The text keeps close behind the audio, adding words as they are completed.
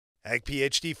Ag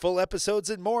PhD full episodes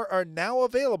and more are now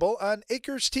available on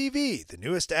Acres TV, the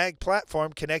newest ag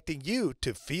platform connecting you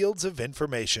to fields of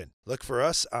information. Look for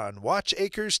us on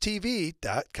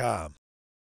watchacrestv.com.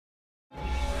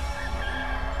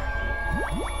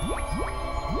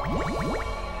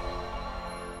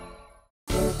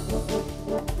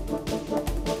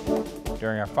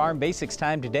 During our Farm Basics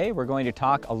time today, we're going to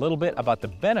talk a little bit about the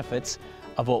benefits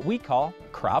of what we call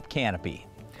crop canopy.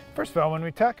 First of all, when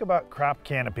we talk about crop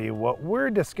canopy, what we're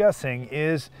discussing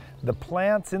is the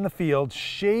plants in the field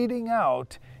shading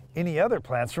out any other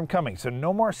plants from coming. So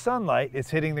no more sunlight is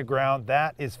hitting the ground.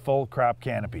 That is full crop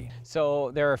canopy.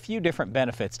 So there are a few different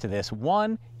benefits to this.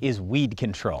 One is weed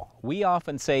control. We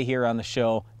often say here on the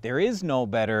show, there is no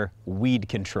better weed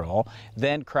control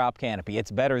than crop canopy.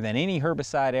 It's better than any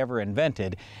herbicide ever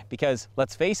invented because,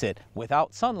 let's face it,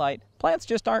 without sunlight, plants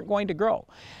just aren't going to grow.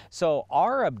 So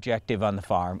our objective on the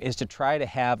farm is to try to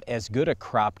have as good a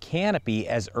crop canopy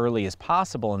as early as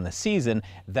possible in the season.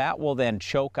 That will then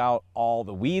choke out all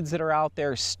the weeds that are out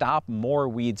there, stop more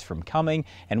weeds from coming,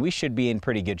 and we should be in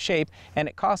pretty good shape, and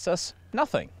it costs us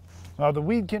nothing. Well, the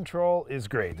weed control is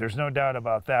great. There's no doubt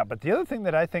about that. But the other thing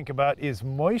that I think about is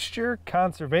moisture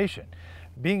conservation.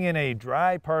 Being in a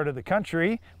dry part of the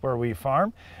country where we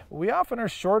farm, we often are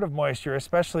short of moisture,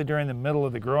 especially during the middle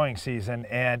of the growing season.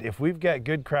 And if we've got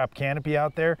good crop canopy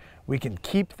out there, we can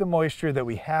keep the moisture that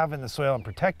we have in the soil and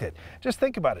protect it. Just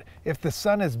think about it. If the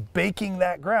sun is baking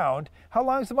that ground, how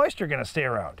long is the moisture going to stay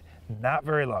around? Not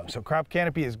very long. So crop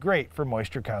canopy is great for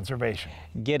moisture conservation.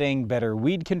 Getting better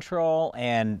weed control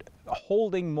and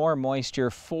holding more moisture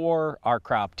for our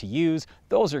crop to use,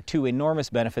 those are two enormous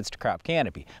benefits to crop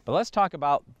canopy. But let's talk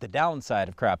about the downside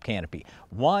of crop canopy.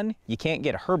 One, you can't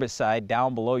get a herbicide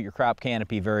down below your crop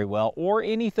canopy very well, or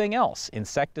anything else,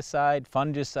 insecticide,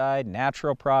 fungicide,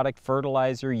 natural product,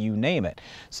 fertilizer, you name it.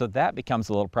 So that becomes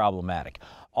a little problematic.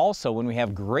 Also, when we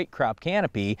have great crop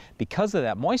canopy, because of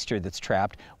that moisture that's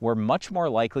trapped, we're much more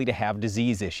likely to have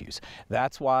disease issues.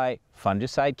 That's why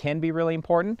fungicide can be really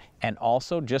important, and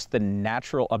also just the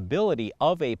natural ability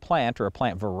of a plant or a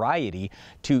plant variety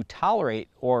to tolerate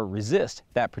or resist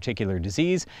that particular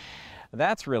disease.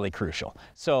 That's really crucial.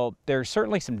 So there's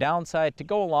certainly some downside to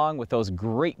go along with those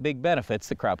great big benefits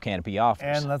that crop canopy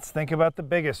offers. And let's think about the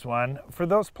biggest one. For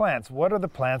those plants, what are the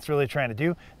plants really trying to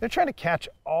do? They're trying to catch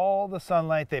all the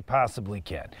sunlight they possibly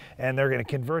can. And they're going to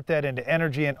convert that into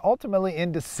energy and ultimately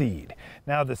into seed.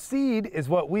 Now the seed is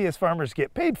what we as farmers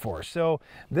get paid for. So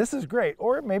this is great.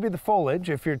 Or maybe the foliage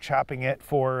if you're chopping it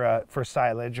for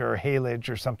silage or haylage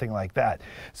or something like that.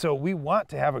 So we want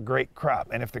to have a great crop.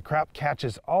 And if the crop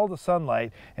catches all the sunlight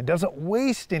and doesn't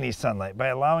waste any sunlight by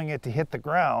allowing it to hit the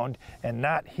ground and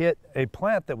not hit a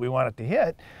plant that we want it to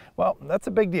hit, well, that's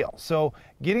a big deal. So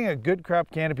getting a good crop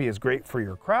canopy is great for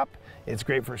your crop. It's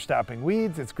great for stopping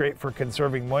weeds. It's great for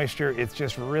conserving moisture. It's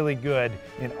just really good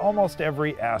in almost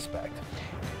every aspect.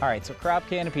 All right, so crop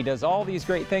canopy does all these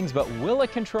great things, but will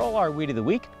it control our weed of the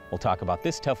week? We'll talk about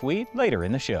this tough weed later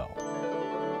in the show.